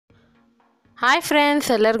Hi friends,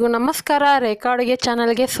 ಎಲ್ಲರಿಗೂ ನಮಸ್ಕಾರ. ರೇಖಾ ಅಡುಗೆ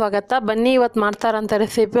ಚಾನಲ್ಗೆ ಸ್ವಾಗತ. ಬನ್ನಿ, ಇವತ್ತು ಮಾಡ್ತಾರಂಥ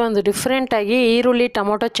ರೆಸಿಪಿ ಒಂದು ಡಿಫ್ರೆಂಟಾಗಿ ಈರುಳ್ಳಿ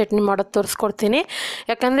ಟೊಮೊಟೊ ಚಟ್ನಿ ಮಾಡೋದು ತೋರಿಸ್ಕೊಡ್ತೀನಿ.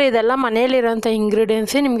 ಯಾಕಂದರೆ ಇದೆಲ್ಲ ಮನೆಯಲ್ಲಿರೋಂಥ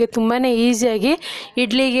ಇಂಗ್ರೀಡಿಯೆಂಟ್ಸು ನಿಮಗೆ ತುಂಬಾ ಈಸಿಯಾಗಿ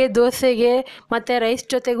ಇಡ್ಲಿಗೆ, ದೋಸೆಗೆ ಮತ್ತು ರೈಸ್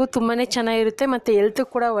ಜೊತೆಗೂ ತುಂಬಾ ಚೆನ್ನಾಗಿರುತ್ತೆ ಮತ್ತು ಹೆಲ್ತ್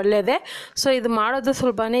ಕೂಡ ಒಳ್ಳೆಯದೇ. ಸೊ ಇದು ಮಾಡೋದು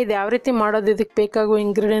ಸುಲಭನೇ. ಇದು ಯಾವ ರೀತಿ ಮಾಡೋದು, ಇದಕ್ಕೆ ಬೇಕಾಗುವ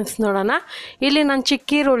ಇಂಗ್ರೀಡಿಯೆಂಟ್ಸ್ ನೋಡೋಣ. ಇಲ್ಲಿ ನಾನು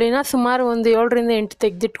ಚಿಕ್ಕ ಈರುಳ್ಳಿನ ಸುಮಾರು ಒಂದು 7ರಿಂದ 8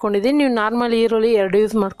 ತೆಗೆದಿಟ್ಕೊಂಡಿದ್ದೀನಿ. ನೀವು ನಾರ್ಮಲ್ ಈರುಳ್ಳಿ 2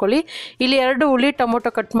 ಯೂಸ್ ಮಾಡ್ಕೊಳ್ಳಿ. ಇಲ್ಲಿ 2 ಹುಳಿ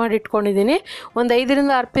ಟೊಮೊಟೊ ಕಟ್ ಮಾಡಿ ಇಟ್ಕೊಂಡಿದ್ದೀನಿ. ಒಂದು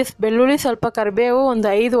 5ರಿಂದ 6 ಪೀಸ್ ಬೆಳ್ಳುಳ್ಳಿ, ಸ್ವಲ್ಪ ಕರಿಬೇವು, ಒಂದು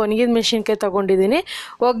 5 ಒಣಗಿದ ಮೆಣಸಿನ್ಕಾಯಿ ತೊಗೊಂಡಿದ್ದೀನಿ.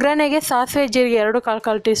 ಒಗ್ಗರಣೆಗೆ ಸಾಸಿವೆ ಜೀರಿಗೆ 2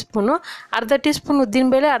 ಕಾಲು ಟೀ ಸ್ಪೂನು, ಅರ್ಧ ಟೀ ಸ್ಪೂನ್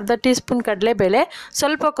ಉದ್ದಿನಬೇಳೆ, ಅರ್ಧ ಟೀ ಸ್ಪೂನ್ ಕಡಲೆಬೇಳೆ,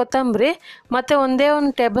 ಸ್ವಲ್ಪ ಕೊತ್ತಂಬರಿ ಮತ್ತು ಒಂದೇ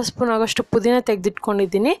ಒಂದು ಟೇಬಲ್ ಸ್ಪೂನ್ ಆಗೋಷ್ಟು ಪುದೀನ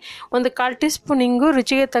ತೆಗೆದಿಟ್ಕೊಂಡಿದ್ದೀನಿ. ಒಂದು 1/4 ಟೀ ಸ್ಪೂನ್ ಇಂಗು,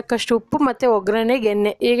 ರುಚಿಗೆ ತಕ್ಕಷ್ಟು ಉಪ್ಪು ಮತ್ತು ಒಗ್ಗರಣೆಗೆ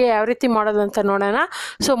ಎಣ್ಣೆ. ಈಗ ಯಾವ ರೀತಿ ಮಾಡೋದು ಅಂತ ನೋಡೋಣ.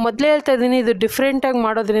 ಸೊ ಮೊದಲೇ ಹೇಳ್ತಾ ಇದ್ದೀನಿ, ಇದು ಡಿಫ್ರೆಂಟಾಗಿ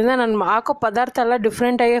ಮಾಡೋದ್ರಿಂದ ನಾನು ಹಾಕೋ ಪದಾರ್ಥ ಎಲ್ಲ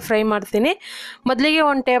ಡಿಫ್ರೆಂಟಾಗಿ ಫ್ರೈ ಮಾಡ್ತೀನಿ. ಮೊದಲಿಗೆ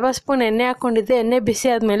 1 ಟೇಬಲ್ ಸ್ಪೂನ್ ಎಣ್ಣೆ ಹಾಕ್ಕೊಂಡಿದ್ದೆ. ಎಣ್ಣೆ ಬಿಸಿ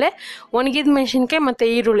ಆದಮೇಲೆ ಒಣಗಿದ ಮೆಣಸಿನ್ಕಾಯಿ ಮತ್ತು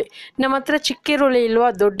ಈರುಳ್ಳಿ, ನಮ್ಮ ಹತ್ರ ಚಿಕ್ಕ ಈರುಳ್ಳಿ ಇಲ್ವಾ,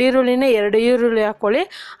 ದೊಡ್ಡ ಈರುಳ್ಳಿನೇ 2 ಈರುಳ್ಳಿ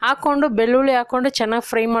ಹಾಕ್ಕೊಂಡು ಬೆಳ್ಳುಳ್ಳಿ ಹಾಕ್ಕೊಂಡು ಚೆನ್ನಾಗಿ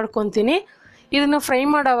ಫ್ರೈ ಮಾಡ್ಕೊತೀನಿ. ಇದನ್ನು ಫ್ರೈ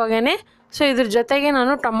ಮಾಡೋವಾಗೇ ಸೊ ಇದ್ರ ಜೊತೆಗೆ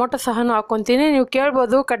ನಾನು ಟೊಮೊಟೊ ಸಹ ಹಾಕ್ಕೊತೀನಿ. ನೀವು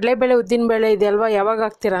ಕೇಳ್ಬೋದು, ಕಡಲೆಬೇಳೆ ಉದ್ದಿನಬೇಳೆ ಇದೆಯಲ್ವ, ಯಾವಾಗ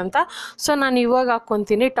ಹಾಕ್ತೀರಾ ಅಂತ. ಸೊ ನಾನು ಇವಾಗ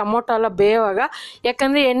ಹಾಕ್ಕೊತೀನಿ, ಟೊಮೊಟೊ ಎಲ್ಲ ಬೇಯುವಾಗ.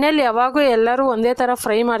 ಯಾಕಂದರೆ ಎಣ್ಣೆಯಲ್ಲಿ ಯಾವಾಗೂ ಎಲ್ಲರೂ ಒಂದೇ ಥರ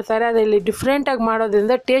ಫ್ರೈ ಮಾಡ್ತಾರೆ, ಅದರಲ್ಲಿ ಡಿಫ್ರೆಂಟಾಗಿ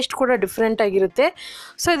ಮಾಡೋದ್ರಿಂದ ಟೇಸ್ಟ್ ಕೂಡ ಡಿಫ್ರೆಂಟಾಗಿರುತ್ತೆ.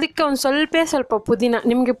 ಸೊ ಇದಕ್ಕೆ ಒಂದು ಸ್ವಲ್ಪ ಪುದೀನ,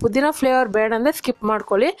 ನಿಮಗೆ ಪುದೀನ ಫ್ಲೇವರ್ ಬೇಡ ಅಂದರೆ ಸ್ಕಿಪ್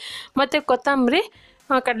ಮಾಡ್ಕೊಳ್ಳಿ. ಮತ್ತು ಕೊತ್ತಂಬರಿ,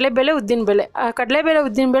 ಕಡಲೆಬೇಳೆ ಉದ್ದಿನಬೇಳೆ. ಕಡಲೆಬೇಳೆ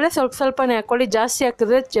ಉದ್ದಿನಬೇಳೆ ಸ್ವಲ್ಪನೇ ಹಾಕ್ಕೊಳ್ಳಿ, ಜಾಸ್ತಿ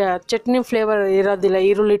ಹಾಕಿದ್ರೆ ಚಟ್ನಿ ಫ್ಲೇವರ್ ಇರೋದಿಲ್ಲ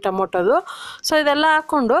ಈರುಳ್ಳಿ ಟೊಮೊಟೊದು. ಸೊ ಇದೆಲ್ಲ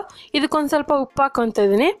ಹಾಕ್ಕೊಂಡು ಇದಕ್ಕೊಂದು ಸ್ವಲ್ಪ ಉಪ್ಪು ಹಾಕ್ಕೊತಾ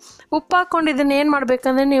ಇದ್ದೀನಿ. ಉಪ್ಪು ಹಾಕ್ಕೊಂಡು ಇದನ್ನು ಏನು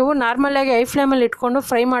ಮಾಡಬೇಕಂದ್ರೆ, ನೀವು ನಾರ್ಮಲಾಗಿ ಹೈ ಫ್ಲೇಮಲ್ಲಿ ಇಟ್ಕೊಂಡು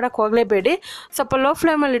ಫ್ರೈ ಮಾಡೋಕ್ಕೆ ಹೋಗಲೇಬೇಡಿ. ಸ್ವಲ್ಪ ಲೋ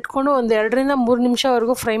ಫ್ಲೇಮಲ್ಲಿ ಇಟ್ಕೊಂಡು ಒಂದು 2ರಿಂದ 3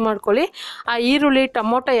 ನಿಮಿಷವರೆಗೂ ಫ್ರೈ ಮಾಡ್ಕೊಳ್ಳಿ. ಆ ಈರುಳ್ಳಿ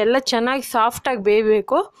ಟೊಮೊಟೊ ಎಲ್ಲ ಚೆನ್ನಾಗಿ ಸಾಫ್ಟಾಗಿ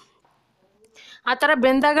ಬೇಯಬೇಕು. ಆ ಥರ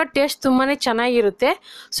ಬೆಂದಾಗ ಟೇಸ್ಟ್ ತುಂಬಾ ಚೆನ್ನಾಗಿರುತ್ತೆ.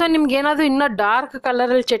 ಸೊ ನಿಮ್ಗೇನಾದರೂ ಇನ್ನೂ ಡಾರ್ಕ್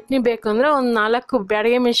ಕಲರಲ್ಲಿ ಚಟ್ನಿ ಬೇಕಂದರೆ ಒಂದು 4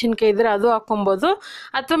 ಬ್ಯಾಡಗೆ ಮೆಣಸಿನ್ಕಾಯಿ ಇದ್ದರೆ ಅದು ಹಾಕ್ಕೊಬೋದು,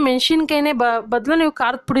 ಅಥವಾ ಮೆಣಸಿನ್ಕಾಯಿನೇ ಬದಲು ನೀವು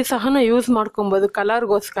ಖಾರದ ಪುಡಿ ಸಹ ಯೂಸ್ ಮಾಡ್ಕೊಬೋದು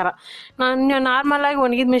ಕಲರ್ಗೋಸ್ಕರ. ನಾನು ನಾರ್ಮಲಾಗಿ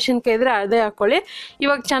ಒಣಗಿದ ಮೆಣಸಿನ್ಕಾಯಿ ಇದ್ದರೆ ಅದೇ ಹಾಕ್ಕೊಳ್ಳಿ.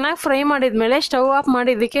 ಇವಾಗ ಚೆನ್ನಾಗಿ ಫ್ರೈ ಮಾಡಿದ್ಮೇಲೆ ಸ್ಟವ್ ಆಫ್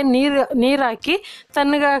ಮಾಡಿ ಇದಕ್ಕೆ ನೀರು ಹಾಕಿ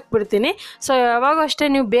ತಣ್ಣಗೆ ಹಾಕ್ಬಿಡ್ತೀನಿ. ಸೊ ಯಾವಾಗ ಅಷ್ಟೇ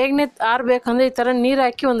ನೀವು ಬೇಗನೆ ಆರಬೇಕಂದ್ರೆ ಈ ಥರ ನೀರು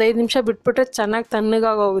ಹಾಕಿ ಒಂದು 5 ನಿಮಿಷ ಬಿಟ್ಬಿಟ್ರೆ ಚೆನ್ನಾಗಿ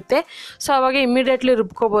ತಣ್ಣಗಾಗೋಗುತ್ತೆ. ಸೊ ಅವಾಗ ಇಮಿಡಿಯೇಟ್ಲಿ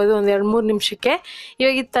ರುಬ್ಕೋಬೋದು ಒಂದು 2-3 ನಿಮಿಷಕ್ಕೆ.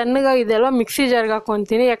 ಇವಾಗ ಇದು ತಣ್ಣಗಾಗಿದೆಯಲ್ವ, ಮಿಕ್ಸಿ ಜಾರ್ಗೆ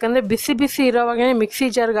ಹಾಕ್ಕೊತೀನಿ. ಯಾಕಂದರೆ ಬಿಸಿ ಇರೋವಾಗೇ ಮಿಕ್ಸಿ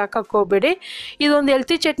ಜಾರ್ಗೆ ಹಾಕಕ್ಕೆ ಹೋಗಬೇಡಿ. ಇದೊಂದು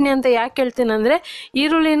ಹೆಲ್ತಿ ಚಟ್ನಿ ಅಂತ ಯಾಕೆ ಹೇಳ್ತೀನಿ ಅಂದರೆ,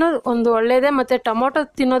 ಈರುಳ್ಳಿನೂ ಒಂದು ಒಳ್ಳೆಯದೇ, ಮತ್ತು ಟೊಮೊಟೊ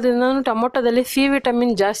ತಿನ್ನೋದ್ರಿಂದ ಟೊಮೊಟೊದಲ್ಲಿ ಸಿ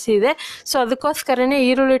ವಿಟಮಿನ್ ಜಾಸ್ತಿ ಇದೆ. ಸೊ ಅದಕ್ಕೋಸ್ಕರನೇ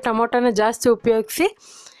ಈರುಳ್ಳಿ ಟೊಮೊಟೊನ ಜಾಸ್ತಿ ಉಪಯೋಗಿಸಿ.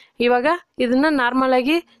 ಇವಾಗ ಇದನ್ನು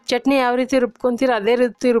ನಾರ್ಮಲಾಗಿ ಚಟ್ನಿ ಯಾವ ರೀತಿ ರುಬ್ಕೊತೀರೋ ಅದೇ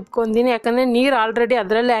ರೀತಿ ರುಬ್ಕೊತೀನಿ. ಯಾಕಂದರೆ ನೀರು ಆಲ್ರೆಡಿ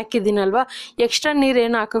ಅದರಲ್ಲೇ ಹಾಕಿದ್ದೀನಲ್ವ, ಎಕ್ಸ್ಟ್ರಾ ನೀರು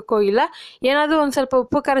ಏನು ಹಾಕೋಕ್ಕೋಗಿಲ್ಲ. ಏನಾದರೂ ಒಂದು ಸ್ವಲ್ಪ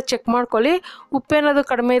ಉಪ್ಪು ಖಾರ ಚೆಕ್ ಮಾಡ್ಕೊಳ್ಳಿ. ಉಪ್ಪೇನಾದರೂ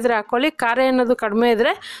ಕಡಿಮೆ ಇದ್ದರೆ ಹಾಕ್ಕೊಳ್ಳಿ, ಖಾರ ಏನಾದರೂ ಕಡಿಮೆ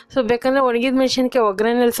ಇದ್ದರೆ ಸೊ ಬೇಕಂದರೆ ಒಣಗಿದ ಮೆಣಸಿನ್ಕಾಯಿ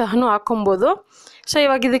ಒಗ್ಗರಣೆಯಲ್ಲಿ ಸಹ ಹಾಕ್ಕೊಬೋದು. ಸೊ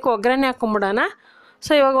ಇವಾಗ ಇದಕ್ಕೆ ಒಗ್ಗರಣೆ ಹಾಕ್ಕೊಂಬಿಡೋಣ.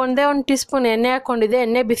 ಸೊ ಇವಾಗ ಒಂದೇ 1 ಟೀ ಸ್ಪೂನ್ ಎಣ್ಣೆ ಹಾಕ್ಕೊಂಡಿದ್ದೆ.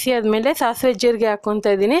 ಎಣ್ಣೆ ಬಿಸಿ ಆದಮೇಲೆ ಸಾಸಿವೆ ಜೀರಿಗೆ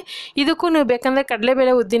ಹಾಕ್ಕೊತಾ ಇದ್ದೀನಿ. ಇದಕ್ಕೂ ನೀವು ಬೇಕಂದರೆ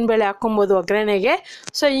ಕಡಲೆಬೇಳೆ ಉದ್ದಿನಬೇಳೆ ಹಾಕ್ಕೊಬೋದು ಒಗ್ಗರಣೆಗೆ.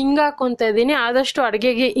 ಸೊ ಹಿಂಗೆ ಹಾಕ್ಕೊತಾ ಇದ್ದೀನಿ. ಆದಷ್ಟು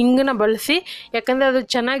ಅಡುಗೆಗೆ ಹಿಂಗನ್ನ ಬಳಸಿ, ಯಾಕಂದರೆ ಅದು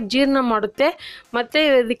ಚೆನ್ನಾಗಿ ಜೀರ್ಣ ಮಾಡುತ್ತೆ. ಮತ್ತು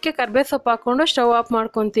ಇದಕ್ಕೆ ಕರ್ಬೇವು ಸೊಪ್ಪು ಹಾಕ್ಕೊಂಡು ಸ್ಟವ್ ಆಫ್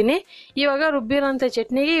ಮಾಡ್ಕೊತೀನಿ. ಇವಾಗ ರುಬ್ಬಿರೋಂಥ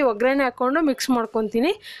ಚಟ್ನಿಗೆ ಈ ಒಗ್ಗರಣೆ ಹಾಕ್ಕೊಂಡು ಮಿಕ್ಸ್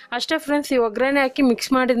ಮಾಡ್ಕೊತೀನಿ. ಅಷ್ಟೇ ಫ್ರೆಂಡ್ಸ್, ಈ ಒಗ್ಗರಣೆ ಹಾಕಿ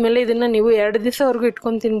ಮಿಕ್ಸ್ ಮಾಡಿದ್ಮೇಲೆ ಇದನ್ನು ನೀವು 2 ದಿವಸವರೆಗೂ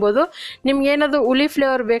ಇಟ್ಕೊಂಡು ತಿನ್ಬೋದು. ನಿಮ್ಗೇನಾದರೂ ಹುಳಿ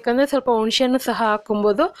ಫ್ಲೇವರ್ ಬೇಕಂದರೆ ಸ್ವಲ್ಪ ಹುಣಸೆಹಣ್ಣು ಸಹ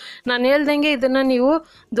ಹಾಕ್ಕೊಬೋದು. ನಾನು ಹೇಳ್ದಂಗೆ ಇದನ್ನು ನೀವು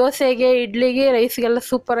ದೋಸೆಗೆ, ಇಡ್ಲಿಗೆ, ರೈಸ್ಗೆಲ್ಲ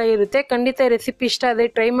ಸೂಪರಾಗಿರುತ್ತೆ. ಖಂಡಿತ ರೆಸಿಪಿ ಇಷ್ಟ ಆದರೆ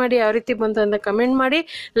ಟ್ರೈ ಮಾಡಿ. ಯಾವ ರೀತಿ ಬಂತು ಅಂತ ಕಮೆಂಟ್ ಮಾಡಿ,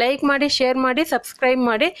 ಲೈಕ್ ಮಾಡಿ, ಶೇರ್ ಮಾಡಿ, ಸಬ್ಸ್ಕ್ರೈಬ್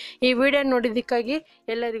ಮಾಡಿ. ಈ ವಿಡಿಯೋ ನೋಡಿದ್ದಕ್ಕಾಗಿ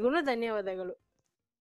ಎಲ್ಲರಿಗೂ ಧನ್ಯವಾದಗಳು.